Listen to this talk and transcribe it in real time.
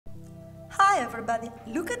Hi everybody,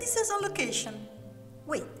 look at this as a location.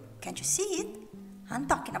 Wait, can't you see it? I'm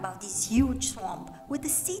talking about this huge swamp with the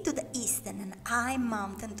sea to the east and an high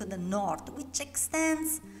mountain to the north which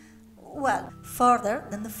extends, well, further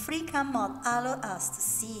than the free cam mod allows us to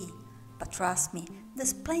see. But trust me,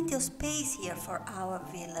 there's plenty of space here for our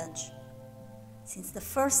village. Since the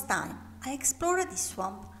first time I explored this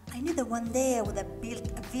swamp, I knew that one day I would have built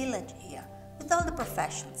a village here with all the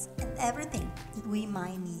professions and everything that we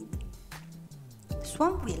might need.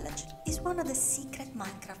 Swamp Village is one of the secret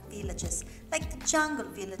Minecraft villages, like the jungle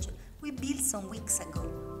village we built some weeks ago.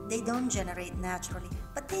 They don't generate naturally,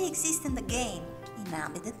 but they exist in the game,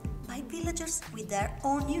 inhabited by villagers with their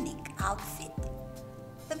own unique outfit.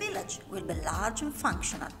 The village will be large and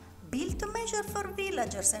functional, built to measure for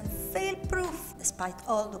villagers and fail-proof despite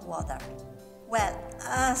all the water. Well,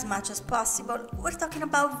 as much as possible, we're talking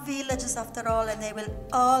about villages after all, and they will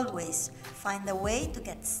always find a way to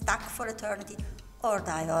get stuck for eternity or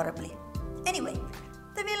die horribly. Anyway,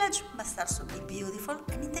 the village must also be beautiful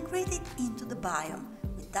and integrated into the biome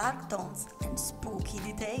with dark tones and spooky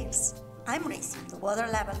details. I'm raising the water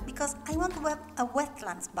level because I want to have a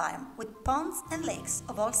wetlands biome with ponds and lakes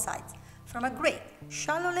of all sides, from a great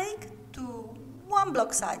shallow lake to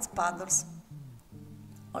one-block size puddles.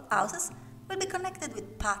 All houses will be connected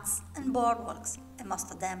with paths and boardwalks, and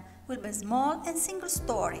most of them will be small and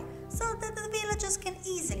single-story, so that the villagers can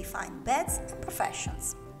easily find beds and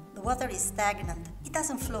professions. The water is stagnant, it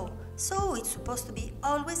doesn't flow, so it's supposed to be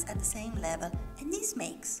always at the same level, and this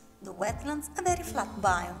makes the wetlands a very flat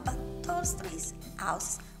biome, but tall trees and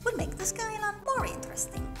houses will make the skyline more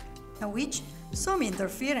interesting. A witch saw me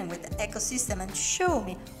interfering with the ecosystem and showed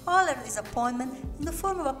me all her disappointment in the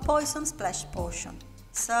form of a poison splash potion.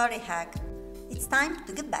 Sorry, hag. It's time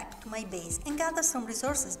to get back to my base and gather some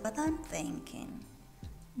resources, but I'm thinking,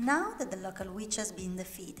 now that the local witch has been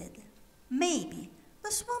defeated, maybe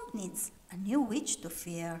the swamp needs a new witch to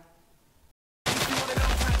fear.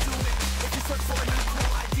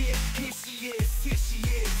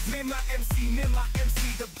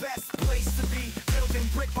 The best place to be, building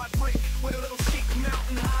brick by brick with a little chic,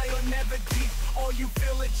 mountain high or never deep. All you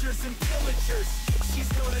villagers and pillagers, she's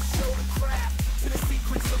gonna show the craft to the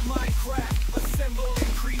secrets of Minecraft,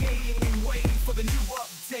 assembling, creating, and waiting for the new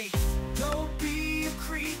update. Don't be a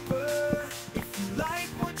creeper if you like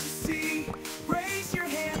what you see. Raise your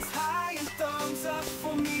hands high and thumbs up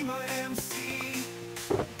for me, my MC.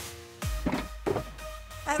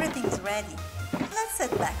 Everything's ready. Let's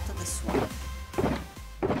head back to the swamp.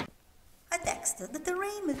 I texted the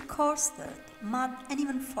terrain with coarse dirt, mud and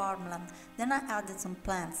even farmland. Then I added some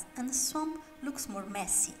plants, and the swamp looks more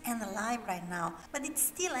messy and alive right now, but it's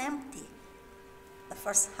still empty. The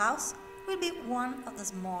first house will be one of the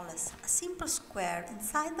smallest, a simple square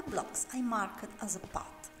inside the blocks I marked as a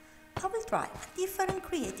path. I will try a different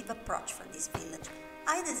creative approach for this village.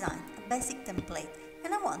 I designed a basic template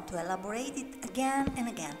and I want to elaborate it again and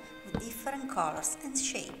again with different colors and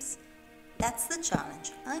shapes. That's the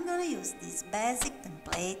challenge. I'm gonna use this basic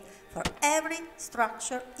template for every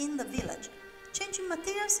structure in the village, changing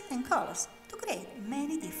materials and colors to create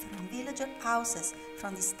many different villager houses,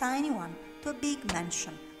 from this tiny one to a big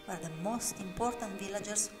mansion where the most important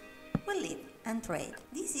villagers will live and trade.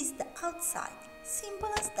 This is the outside, simple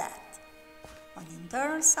as that. On the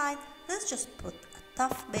internal side, let's just put a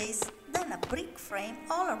tuff base, then a brick frame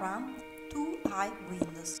all around, 2 high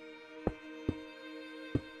windows,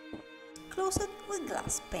 closed with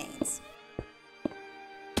glass panes.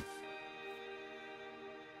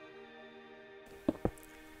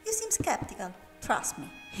 You seem skeptical. Trust me,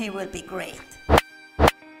 it will be great.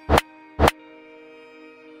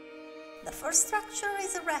 The first structure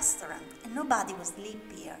is a restaurant, and nobody will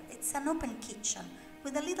sleep here. It's an open kitchen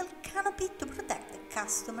with a little canopy to protect the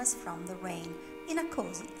customers from the rain in a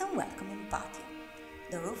cozy and welcoming patio.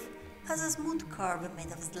 The roof has a smooth curve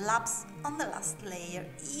made of slabs on the last layer.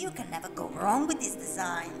 You can never go wrong with this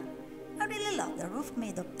design. I really love the roof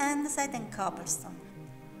made of andesite and cobblestone.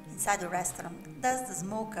 Inside the restaurant, there's the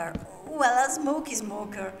smoker, well, a smoky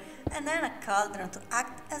smoker, and then a cauldron to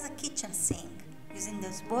act as a kitchen sink. Using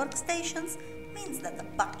those workstations means that the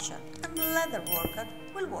butcher and the leather worker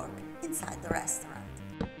will work inside the restaurant.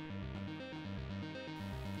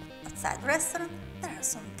 Outside the restaurant, there are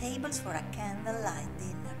some tables for a candlelight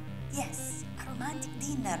dinner. Yes, a romantic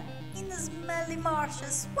dinner in the smelly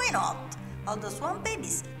marshes. Why not? All those swamp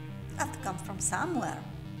babies have to come from somewhere.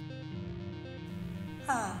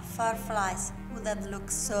 Ah, fireflies would have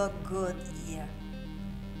looked so good here.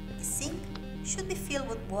 The sink should be filled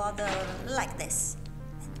with water like this.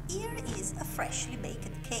 And here is a freshly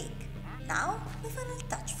baked cake. Now, the final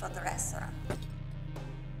touch for the restaurant.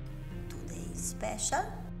 2 special?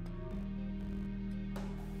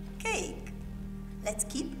 Cake! Let's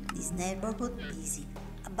keep this neighborhood busy.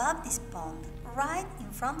 Above this pond, right in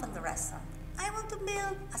front of the restaurant, I want to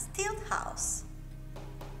build a stilt house.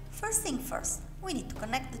 First thing first, we need to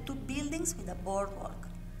connect the two buildings with a boardwalk.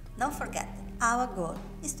 Don't forget that our goal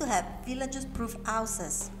is to have villagers-proof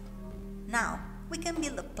houses. Now, we can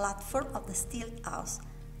build a platform of the stilt house.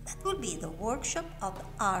 That will be the workshop of the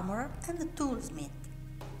armorer and the toolsmith.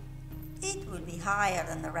 It will be higher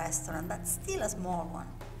than the restaurant, but still a small one.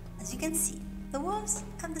 As you can see, the walls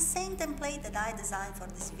have the same template that I designed for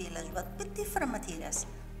this village, but with different materials,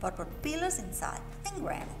 purple pillars inside and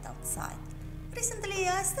granite outside. Recently,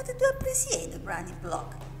 I started to appreciate the granite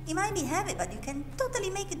block. It might be heavy, but you can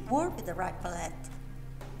totally make it work with the right palette.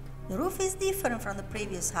 The roof is different from the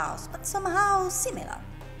previous house, but somehow similar.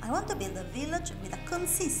 I want to build a village with a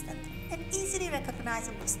consistent and easily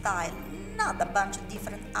recognizable style, not a bunch of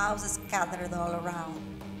different houses scattered all around.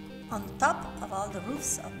 On top of all the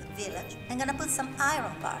roofs of the village, I'm gonna put some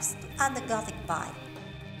iron bars to add the gothic vibe.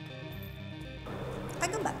 I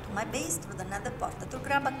go back to my base through the nether portal to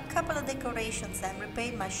grab a couple of decorations and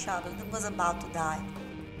repair my shovel that was about to die.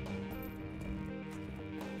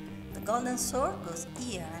 The golden sword goes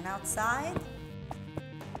here and outside.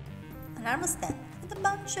 An armor stand with a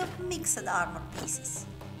bunch of mixed armor pieces.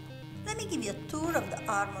 Let me give you a tour of the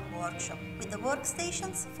armor workshop with the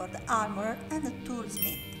workstations for the armorer and the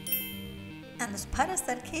toolsmith. And the spiral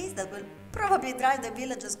staircase that will probably drive the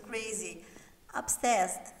villagers crazy.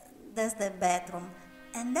 Upstairs, there's the bedroom,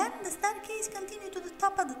 and then the staircase continues to the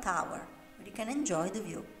top of the tower, where you can enjoy the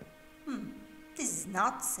view. This is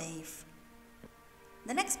not safe.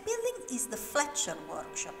 The next building is the Fletcher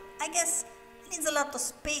workshop. I guess it needs a lot of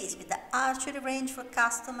space with the archery range for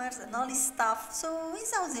customers and all his stuff, so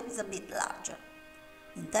his house is a bit larger.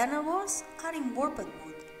 Internal walls are in warped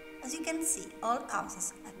wood. As you can see, all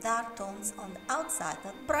houses have dark tones on the outside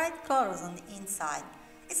and bright colors on the inside.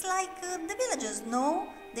 It's like the villagers know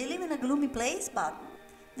they live in a gloomy place, but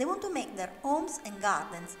they want to make their homes and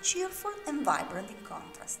gardens cheerful and vibrant in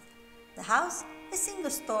contrast. The house is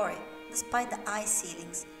single-story, despite the high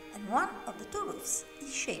ceilings, and one of the two roofs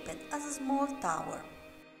is shaped as a small tower.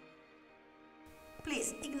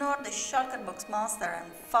 Please ignore the shulker box monster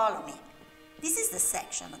and follow me. This is the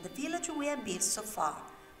section of the village we have built so far.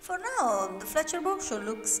 For now, the Fletcher workshop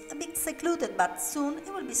looks a bit secluded, but soon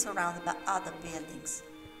it will be surrounded by other buildings.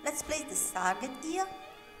 Let's place this target here.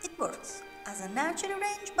 It works as an archery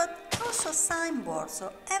range, but also a signboard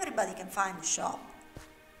so everybody can find the shop.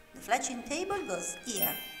 The fletching table goes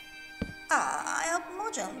here. I hope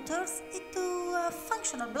Mojang turns it into a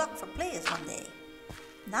functional block for players one day.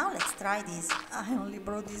 Now let's try this. I only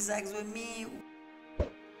brought these eggs with me.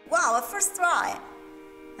 Wow, a first try!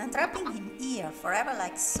 I'm trapping him here forever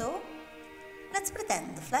like so. Let's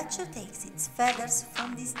pretend the Fletcher takes its feathers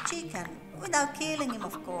from this chicken, without killing him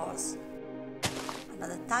of course.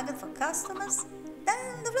 Another target for customers.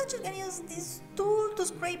 Then the Fletcher can use this tool to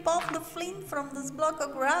scrape off the flint from this block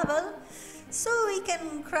of gravel, so he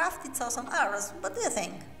can craft its awesome arrows. What do you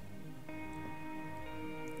think?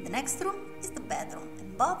 The next room is the bedroom,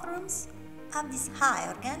 and both rooms have these high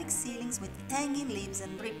organic ceilings with hanging leaves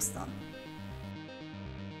and dripstone.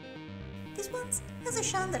 This one has a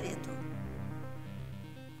chandelier too.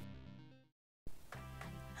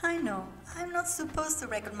 I know, I'm not supposed to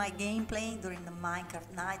record my gameplay during the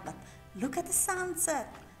Minecraft night, but look at the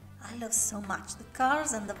sunset! I love so much the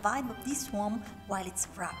colors and the vibe of this swamp while it's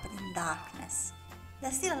wrapped in darkness.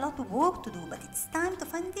 There's still a lot of work to do, but it's time to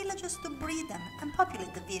find villagers to breed them and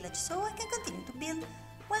populate the village so I can continue to build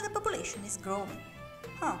while the population is growing.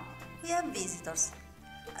 We have visitors.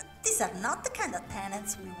 These are not the kind of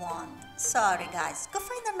tenants we want. Sorry guys, go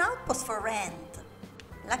find an outpost for rent.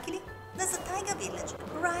 Luckily, there's a taiga village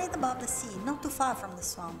right above the sea, not too far from the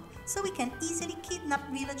swamp, so we can easily kidnap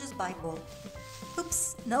villagers by boat.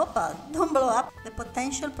 Oops, no pal, don't blow up the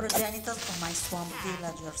potential progenitors of my swamp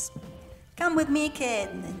villagers. Come with me, kid,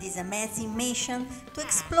 in this amazing mission to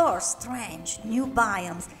explore strange new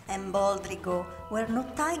biomes and boldly go where no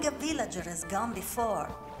taiga villager has gone before.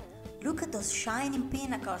 Look at those shining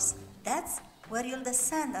pinnacles. That's where your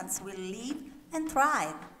descendants will live and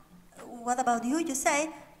thrive. What about you, you say?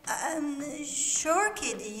 Sure,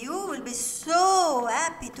 kid, you will be so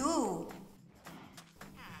happy too.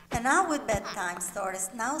 And now with bedtime stories,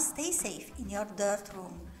 now stay safe in your dirt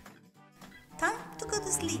room. Time to go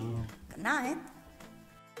to sleep. Good night.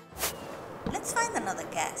 Let's find another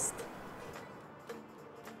guest.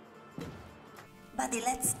 Buddy,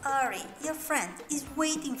 let's hurry. Your friend is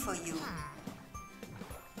waiting for you.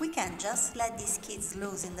 We can't just let these kids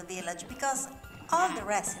loose in the village because all the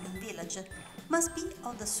rest in the village must be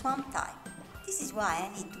of the swamp type. This is why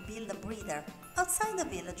I need to build a breeder outside the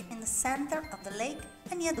village in the center of the lake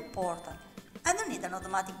and near the portal. I don't need an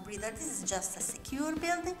automatic breeder, this is just a secure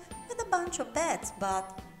building with a bunch of beds,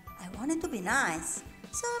 but I want it to be nice.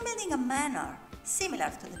 So I'm building a manor, similar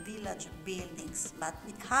to the village buildings, but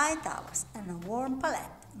with high towers and a warm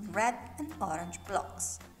palette in red and orange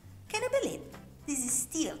blocks. Can you believe this is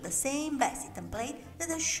still the same basic template that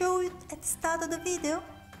I showed you at the start of the video?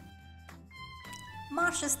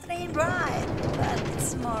 Marsha's train ride! Well,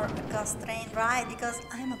 it's more a ghost train ride because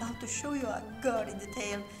I'm about to show you a gory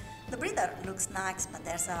detail. The breeder looks nice, but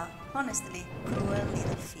there's a honestly cruel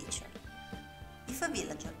little feature. If a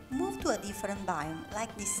villager moves to a different biome,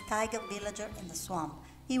 like this taiga villager in the swamp,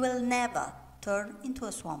 he will never turn into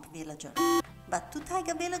a swamp villager. But 2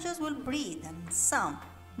 taiga villagers will breed, and some,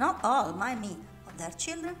 not all, mind me, of their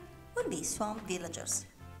children will be swamp villagers.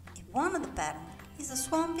 If one of the parents is a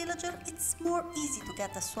swamp villager, it's more easy to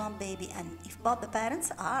get a swamp baby, and if both the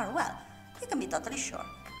parents are, well, you can be totally sure.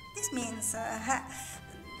 This means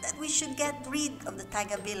that we should get rid of the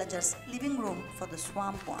taiga villagers, leaving room for the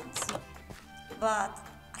swamp ones. But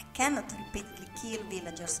I cannot repeatedly kill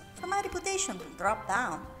villagers, or my reputation will drop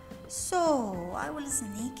down. So I will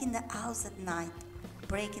sneak in the house at night,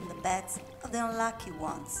 breaking the beds of the unlucky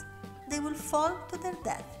ones. They will fall to their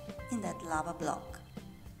death in that lava block.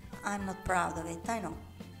 I'm not proud of it, I know.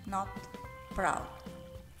 Not proud.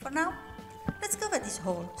 For now, let's cover this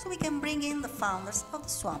hole so we can bring in the founders of the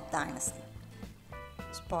Swamp Dynasty.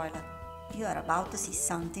 Spoiler, you are about to see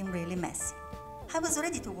something really messy. I was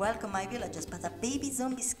ready to welcome my villagers, but a baby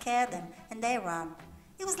zombie scared them and they ran.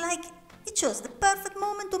 It was like he chose the perfect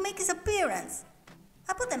moment to make his appearance.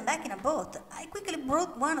 I put them back in a boat. I quickly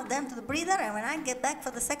brought one of them to the breeder, and when I get back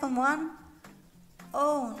for the second one...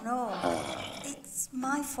 Oh no, it's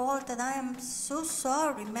my fault and I am so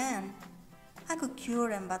sorry, man. I could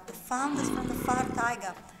cure him, but the founders from the far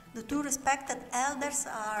taiga, the 2 respected elders,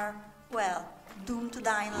 are, well, doomed to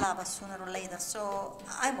die in lava sooner or later, so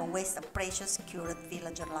I won't waste a precious cured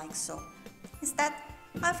villager like so. Instead,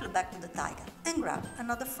 I flew back to the taiga and grabbed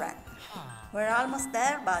another friend. We're almost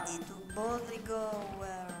there, buddy, to boldly go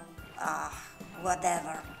where...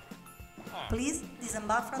 whatever. Please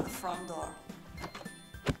disembark from the front door.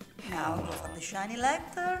 Now go for the shiny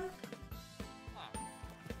lectern.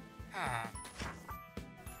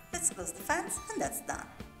 Let's close the fence and that's done.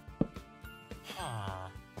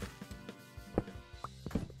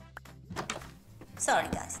 Sorry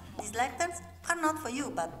guys, these lecterns are not for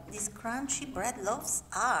you, but these crunchy bread loaves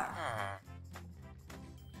are.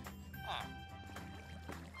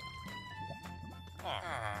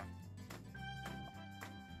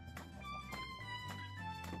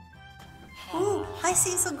 Ooh, I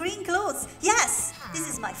see some green clothes. Yes, this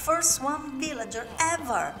is my first swamp villager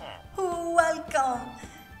ever. Ooh, welcome.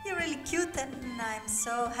 You're really cute and I'm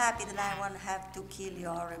so happy that I won't have to kill you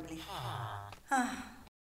horribly.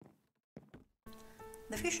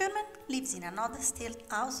 The fisherman lives in another stilt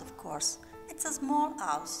house, of course. It's a small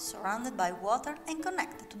house surrounded by water and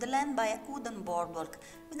connected to the land by a wooden boardwalk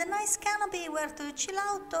with a nice canopy where to chill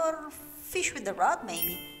out or fish with the rod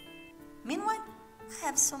maybe. Meanwhile, I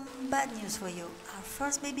have some bad news for you. Our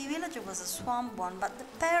first baby villager was a swamp one, but the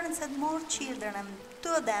parents had more children and 2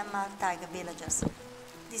 of them are taiga villagers.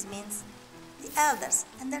 This means the elders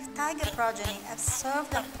and their taiga progeny have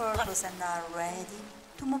served their purpose and are ready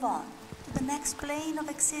to move on to the next plane of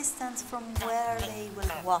existence from where they will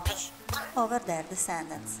watch over their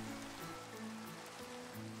descendants.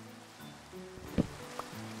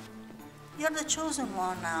 You're the chosen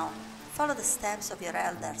one now. Follow the steps of your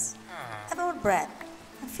elders. Have our bread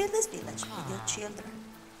and fill this village with your children.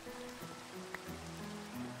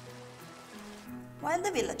 While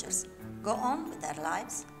the villagers go on with their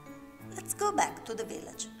lives, let's go back to the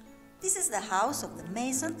village. This is the house of the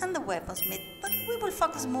mason and the weaponsmith, but we will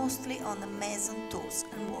focus mostly on the mason tools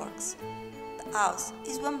and works. The house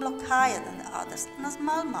is 1 block higher than the others on a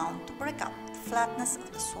small mound to break up the flatness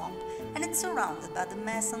of the swamp, and it's surrounded by the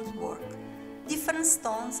mason's work, different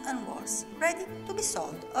stones and walls, ready to be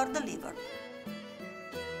sold or delivered.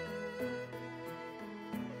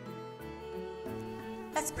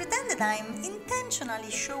 Let's pretend that I'm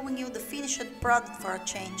intentionally showing you the finished product for a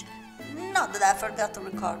change. Not that I forgot to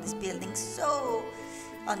record this building, so...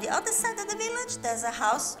 On the other side of the village there's a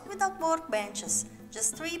house without workbenches,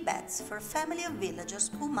 just 3 beds for a family of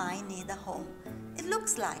villagers who might need a home. It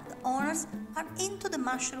looks like the owners are into the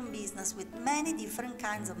mushroom business with many different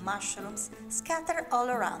kinds of mushrooms scattered all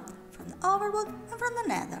around, from the overworld and from the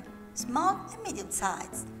nether, small and medium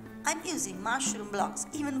sized. I'm using mushroom blocks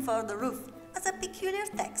even for the roof, as a peculiar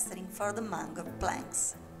texturing for the mangrove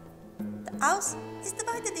planks. The house is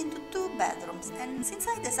divided into 2 bedrooms, and since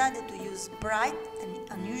I decided to use bright and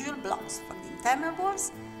unusual blocks for the internal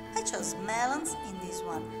walls, I chose melons in this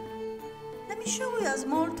one. Let me show you a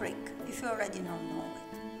small trick if you already don't know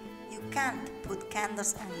it. You can't put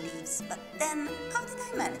candles and leaves, but then how did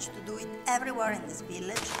I manage to do it everywhere in this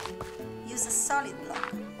village? Use a solid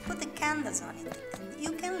block, put the candles on it, and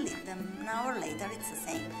you can lit them an hour later, it's the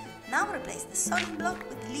same. Now replace the solid block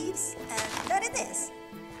with leaves, and there it is.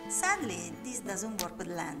 Sadly, this doesn't work with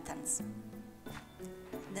lanterns.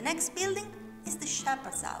 The next building is the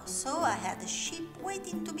shepherd's house, so I had a sheep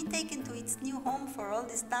waiting to be taken to its new home for all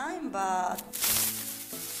this time, but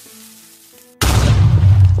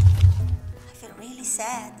I feel really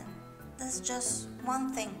sad. There's just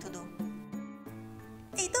one thing to do.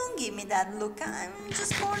 Hey, don't give me that look, I'm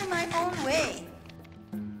just going my own way.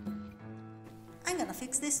 I'm gonna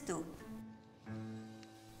fix this too.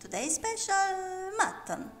 Today's special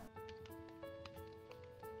mutton.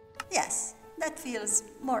 Yes, that feels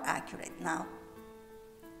more accurate now.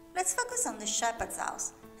 Let's focus on the shepherd's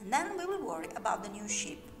house, and then we will worry about the new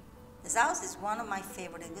sheep. This house is one of my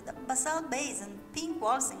favorites, with a basalt base and pink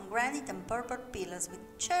walls and granite and purple pillars with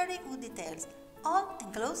cherry wood details, all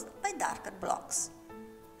enclosed by darker blocks.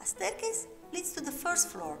 A staircase leads to the first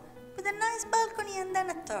floor, with a nice balcony and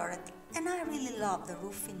then a turret, and I really love the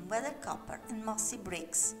roof in weathered copper and mossy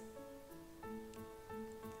bricks.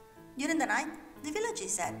 During the night, the village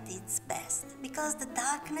is at its best, because the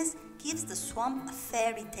darkness gives the swamp a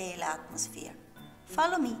fairy tale atmosphere.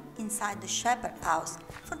 Follow me inside the shepherd house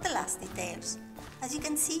for the last details. As you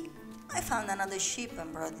can see, I found another sheep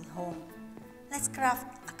and brought it home. Let's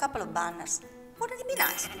craft a couple of banners. Wouldn't it be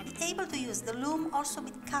nice to be able to use the loom also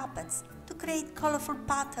with carpets to create colorful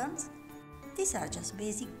patterns? These are just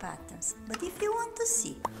basic patterns, but if you want to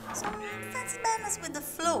see some fancy banners with the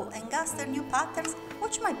flow and Gaster new patterns,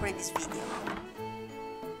 watch my previous video.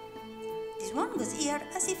 This one goes here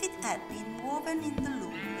as if it had been woven in the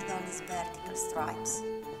loom with all these vertical stripes.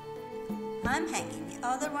 I'm hanging the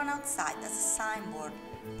other one outside as a signboard.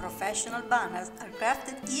 Professional banners are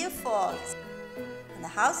crafted here for. In the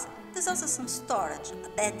house, there's also some storage, a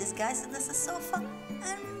bed disguised as a sofa,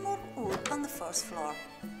 and more wood on the first floor.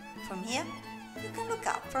 From here, you can look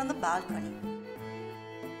out from the balcony.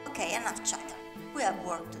 Okay, enough chatter. We have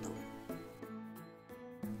work to do.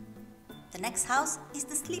 The next house is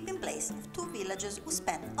the sleeping place of 2 villagers who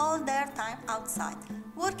spend all their time outside,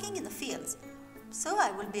 working in the fields. So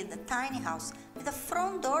I will build a tiny house with a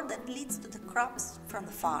front door that leads to the crops from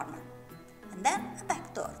the farmer, and then a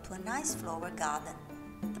back door to a nice flower garden.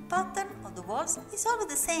 The pattern of the walls is always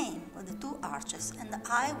the same, with the 2 arches and the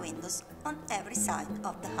high windows on every side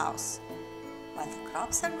of the house. While the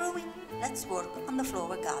crops are growing, let's work on the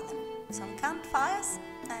flower garden. Some campfires,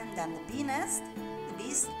 and then the bee nest. The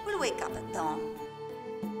bees will wake up at dawn.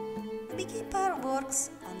 The beekeeper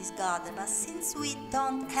works on this garden, but since we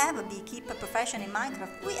don't have a beekeeper profession in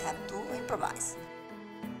Minecraft, we have to improvise.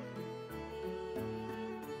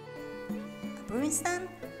 A brewing stand,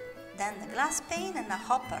 then the glass pane and a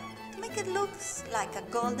hopper to make it look like a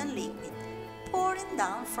golden liquid pouring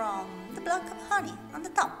down from the block of honey on the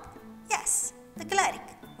top. Yes, the cleric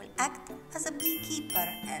will act as a beekeeper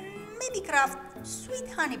and maybe craft sweet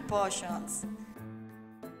honey potions.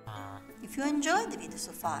 If you enjoyed the video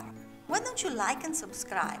so far, why don't you like and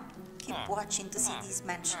subscribe? Keep watching to see these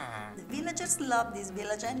mentioned. The villagers love this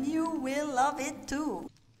village and you will love it too.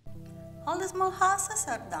 All the small houses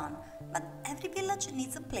are done, but every village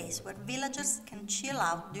needs a place where villagers can chill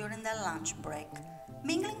out during their lunch break,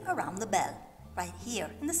 mingling around the bell. Right here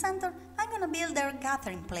in the center, I'm gonna build their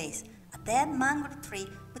gathering place, a dead mango tree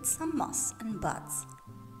with some moss and buds.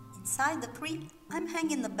 Inside the tree, I'm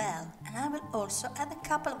hanging the bell, and I will also add a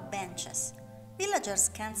couple of benches. Villagers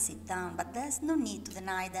can sit down, but there's no need to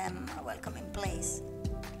deny them a welcoming place.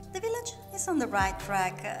 The village is on the right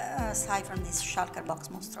track, aside from this shulker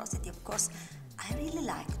box monstrosity, of course. I really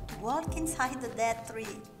like to walk inside the dead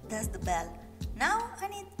tree. There's the bell. Now I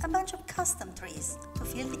need a bunch of custom trees to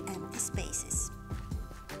fill the empty spaces.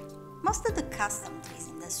 Most of the custom trees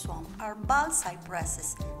in the swamp are bald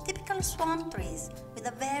cypresses, typical swamp trees with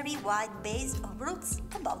a very wide base of roots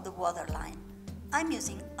above the waterline. I'm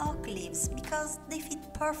using oak leaves because they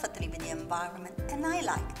fit perfectly with the environment and I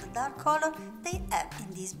like the dark color they have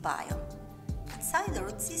in this biome. Inside the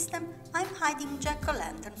root system, I'm hiding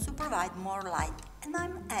jack-o'-lanterns to provide more light, and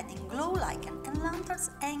I'm adding glow lichen and lanterns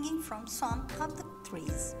hanging from some of the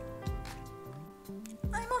trees.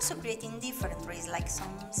 I'm also creating different trees like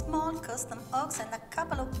some small custom oaks and a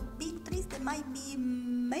couple of big trees that might be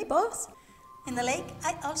maples. In the lake,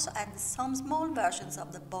 I also added some small versions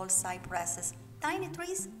of the bald cypresses, Tiny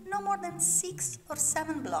trees, no more than 6 or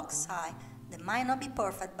 7 blocks high. They might not be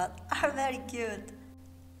perfect, but are very cute.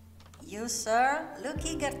 You, sir, look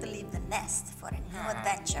eager to leave the nest for a new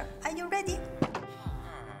adventure. Are you ready?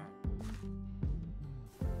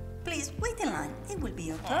 Please wait in line. It will be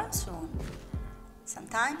your turn soon.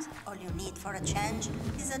 Sometimes all you need for a change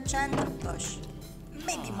is a gentle push.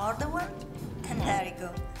 Maybe more than one. And there you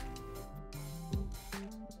go.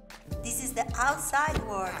 This is the outside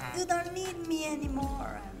world. You don't need me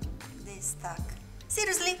anymore. And they stuck.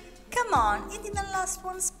 Seriously? Come on, it didn't last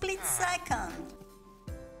one split second.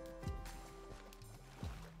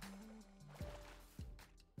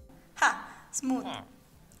 Ha! Smooth.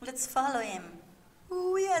 Let's follow him.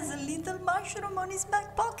 Ooh, he has a little mushroom on his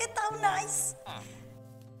back pocket. How nice!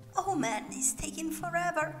 Oh man, he's taking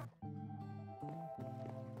forever.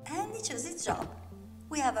 And he chose his job.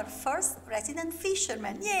 We have our first resident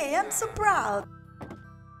fisherman. Yay, I'm so proud.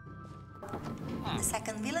 The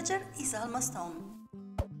second villager is almost home.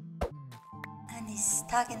 And he's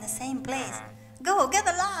stuck in the same place. Go, get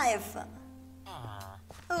alive!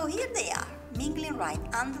 Oh, here they are, mingling right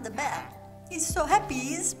under the bell. He's so happy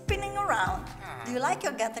he's spinning around. Do you like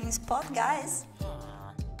your gathering spot, guys?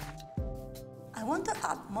 I want to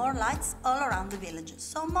add more lights all around the village,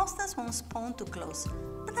 so monsters won't spawn too close.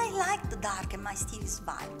 But I like the dark and mysterious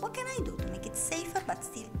vibe. What can I do to make it safer but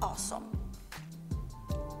still awesome?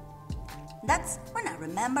 That's when I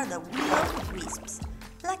remember the willow wisps.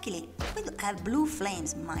 Luckily, we do have blue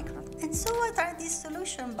flames in Minecraft, and so I tried this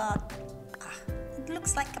solution, but it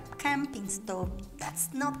looks like a camping stove.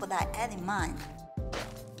 That's not what I had in mind.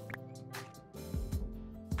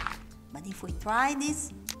 But if we try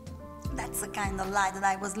this, that's the kind of light that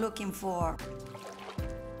I was looking for.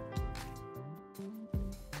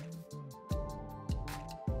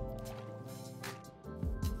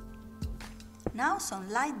 Now some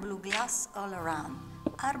light blue glass all around.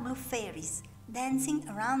 Our blue fairies dancing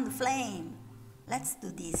around the flame. Let's do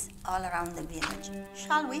this all around the village,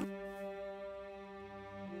 shall we?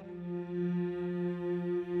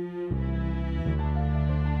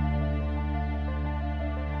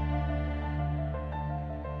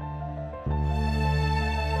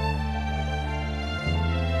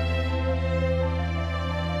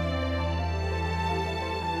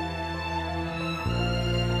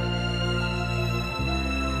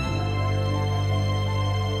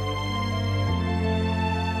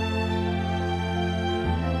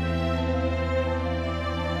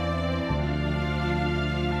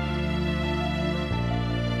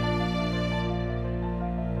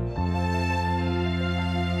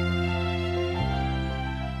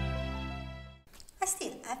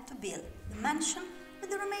 Build the mansion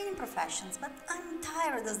with the remaining professions, but I'm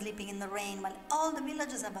tired of sleeping in the rain while all the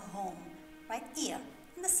villagers have a home. Right here,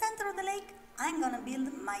 in the center of the lake, I'm gonna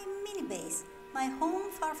build my mini base, my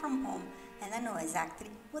home far from home, and I know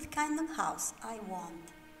exactly what kind of house I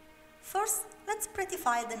want. First, let's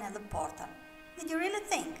prettify the nether portal. Did you really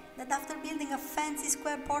think that after building a fancy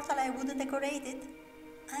square portal I wouldn't decorate it?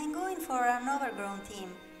 I'm going for an overgrown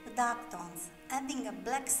theme with dark tones, adding a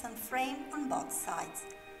black sun frame on both sides.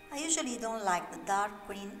 I usually don't like the dark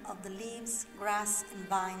green of the leaves, grass and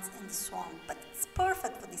vines in the swamp, but it's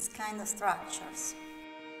perfect for this kind of structures.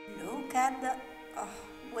 Look at the...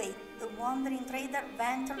 the wandering trader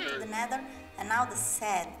ventured to the nether, and now the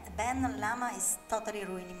sad, abandoned llama is totally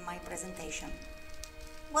ruining my presentation.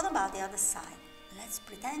 What about the other side? Let's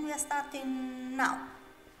pretend we are starting now.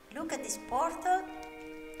 Look at this portal.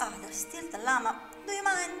 There's still the llama. Do you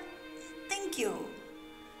mind? Thank you.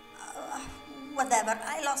 Whatever,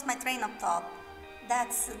 I lost my train of thought.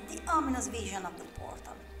 That's the ominous vision of the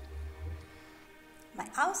portal. My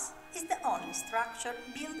house is the only structure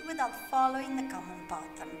built without following the common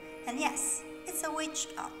pattern. And yes, it's a witch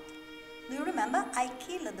hut. Do you remember? I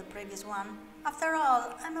killed the previous one. After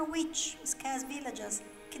all, I'm a witch who scares villagers,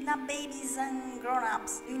 kidnap babies and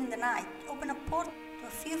grown-ups during the night, open a portal to a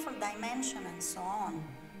fearful dimension and so on.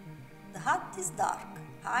 The hut is dark,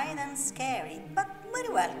 hide and scary, but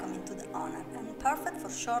very welcoming to the owner and perfect for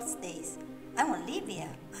short stays. I won't live here.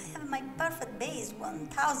 I have my perfect base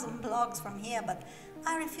 1,000 blocks from here, but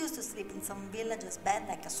I refuse to sleep in some villager's bed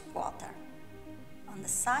like a squatter. On the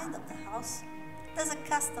side of the house, there's a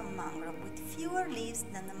custom mangrove with fewer leaves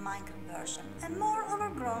than the Minecraft version and more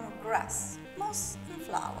overgrown grass, moss and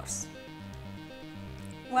flowers.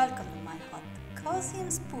 Welcome to my hut. Cozy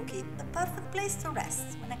and spooky, the perfect place to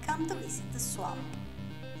rest when I come to visit the swamp.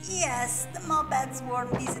 Yes, the mob ads warn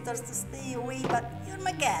visitors to stay away, but you're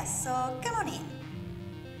my guest, so come on in.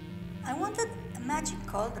 I wanted a magic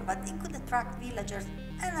cauldron, but it could attract villagers,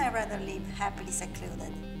 and I'd rather live happily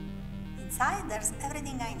secluded. Inside there's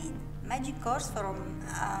everything I need. magic course from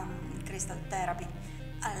crystal therapy,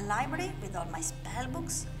 a library with all my spell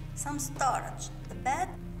books, some storage, the bed,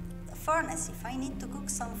 the furnace if I need to cook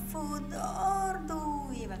some food or do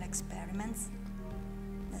evil experiments.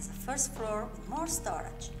 There's a first floor with more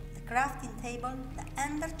storage, the crafting table, the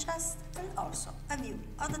ender chest, and also a view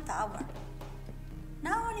of the tower.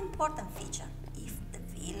 Now an important feature. If the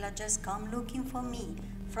villagers come looking for me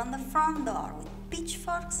from the front door with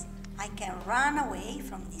pitchforks, I can run away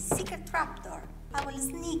from this secret trapdoor. I will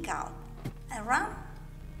sneak out and run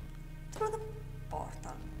through the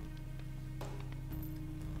portal.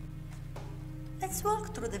 Let's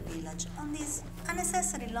walk through the village on this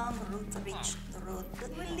unnecessary long route to reach the road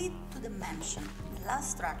that will lead to the mansion, the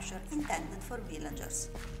last structure intended for villagers.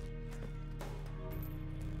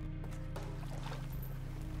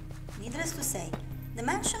 Needless to say, the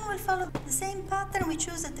mansion will follow the same pattern we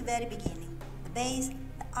chose at the very beginning. The base,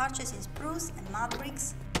 the arches in spruce and mud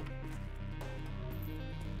bricks,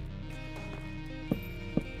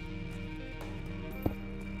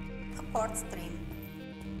 a quartz stream.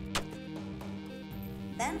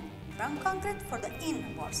 Then brown concrete for the inner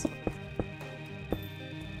walls,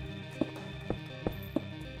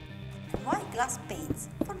 and white glass panes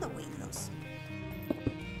for the windows.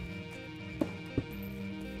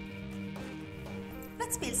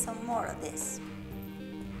 Let's build some more of this.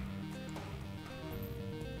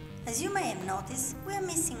 As you may have noticed, we are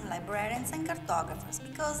missing librarians and cartographers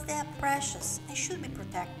because they are precious and should be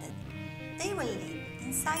protected. They will live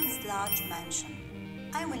inside this large mansion.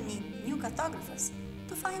 I will need new cartographers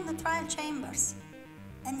to find the trial chambers.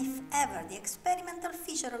 And if ever the experimental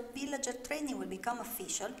feature of villager training will become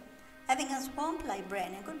official, having a swamp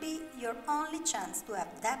librarian could be your only chance to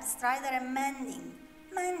have depth strider and mending.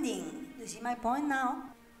 Mending! Do you see my point now?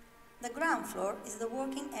 The ground floor is the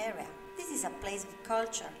working area. This is a place of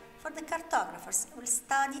culture, for the cartographers will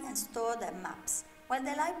study and store their maps, while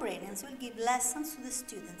the librarians will give lessons to the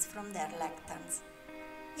students from their lecterns.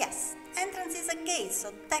 Yes, entrance is a gate,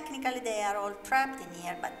 so technically they are all trapped in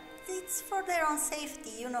here, but it's for their own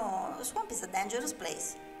safety, you know, a swamp is a dangerous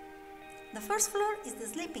place. The first floor is the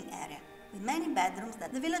sleeping area, with many bedrooms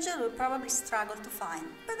that the villager will probably struggle to find,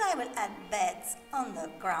 but I will add beds on the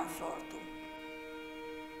ground floor too.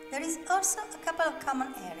 There is also a couple of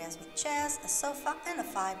common areas with chairs, a sofa and a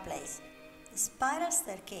fireplace. The spiral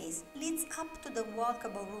staircase leads up to the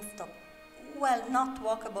walkable rooftop. Well, not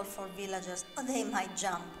walkable for villagers, or they might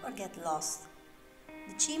jump or get lost.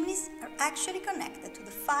 The chimneys are actually connected to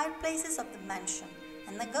the fireplaces of the mansion,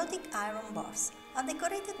 and the Gothic iron bars are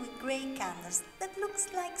decorated with grey candles that looks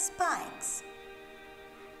like spikes.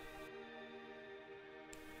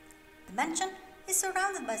 The mansion is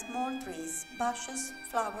surrounded by small trees, bushes,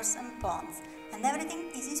 flowers and ponds, and everything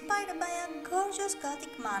is inspired by a gorgeous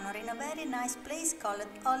Gothic manor in a very nice place called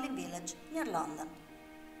Holly Village near London.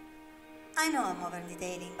 I know I'm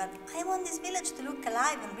over-detailing, but I want this village to look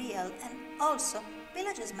alive and real, and also,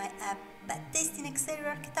 villagers might have bad taste in exterior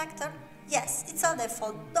architecture. Yes, it's all their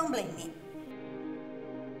fault, don't blame me.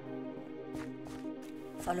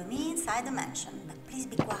 Follow me inside the mansion, but please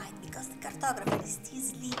be quiet because the cartographer is still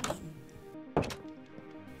sleeping.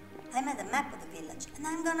 I made a map of the village and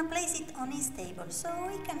I'm gonna place it on his table so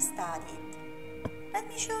he can study it. Let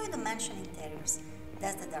me show you the mansion interiors.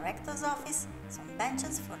 There's the director's office, some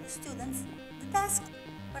benches for the students, the desk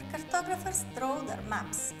where cartographers draw their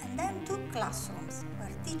maps, and then 2 classrooms where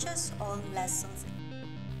teachers hold lessons.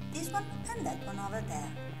 This one and that one over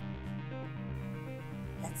there.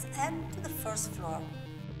 Let's head to the first floor.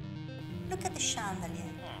 Look at the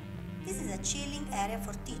chandelier. This is a chilling area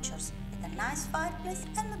for teachers with a nice fireplace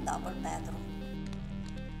and a double bedroom.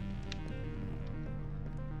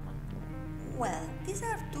 Well, these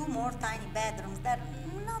are 2 more tiny bedrooms that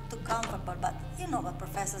are not too comfortable, but you know what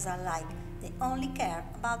professors are like. They only care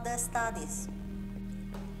about their studies.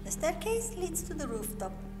 The staircase leads to the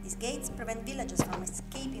rooftop. These gates prevent villagers from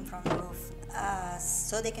escaping from the roof,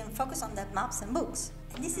 so they can focus on their maps and books.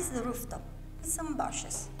 And this is the rooftop, with some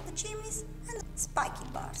bushes, the chimneys and spiky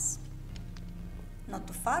bars. Not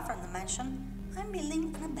too far from the mansion, I'm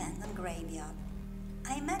building an abandoned graveyard.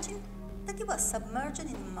 I imagine that it was submerged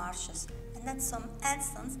in the marshes and that some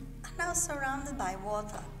headstones are now surrounded by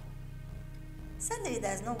water. Sadly,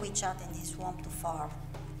 there's no witch hut in this swamp to farm,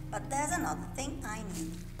 but there's another thing I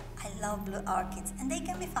need. I love blue orchids and they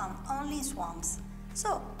can be found only in swamps,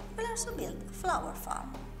 so we'll also build a flower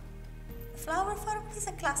farm. The flower farm is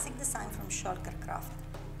a classic design from Shulker Craft.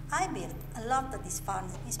 I built a lot of these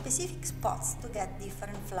farms in specific spots to get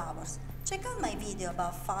different flowers. Check out my video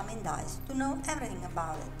about farming dyes to know everything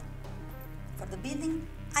about it. For the building,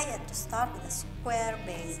 I had to start with a square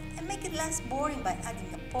base and make it less boring by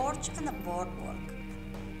adding a porch and a boardwalk.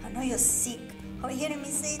 I know you're sick of hearing me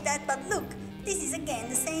say that, but look, this is again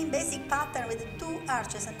the same basic pattern with the 2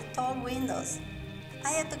 arches and the tall windows. I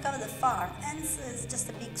had to cover the farm, hence it's just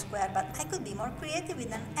a big square, but I could be more creative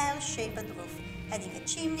with an L-shaped roof, adding a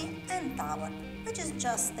chimney and tower, which is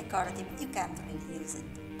just decorative, you can't really use it.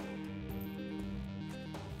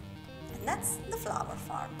 And that's the flower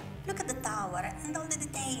farm. Look at the tower and all the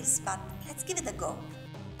details, but let's give it a go.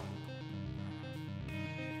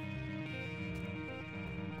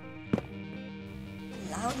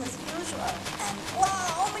 Loud as usual, and wow,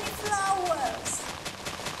 how many flowers!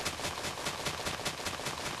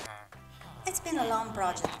 It's been a long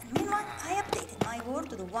project, and meanwhile I updated my Word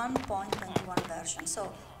to the 1.21 version,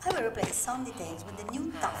 so I will replace some details with the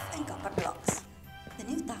new tuff and copper blocks. The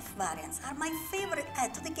new tuff variants are my favorite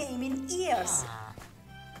add to the game in years.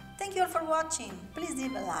 Thank you all for watching, please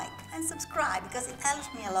leave a like and subscribe because it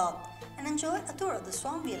helps me a lot, and enjoy a tour of the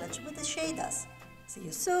Swan Village with the shaders. See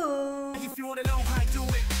you soon! If you wanna know how I do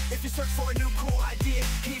it, if you search for a new cool idea,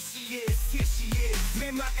 here she is, here she is.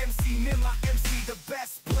 Me my MC, the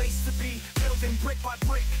best place to be. Building brick by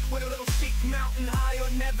brick, with a little chic, mountain high or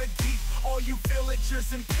never deep. All you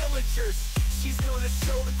villagers and pillagers, she's gonna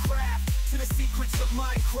show the craft to the secrets of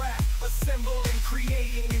Minecraft. Assembling,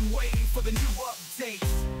 creating, and waiting for the new update.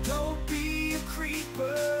 Don't be a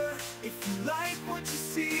creeper if you like what you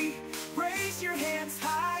see. Raise your hands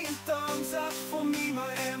high and thumbs up for me,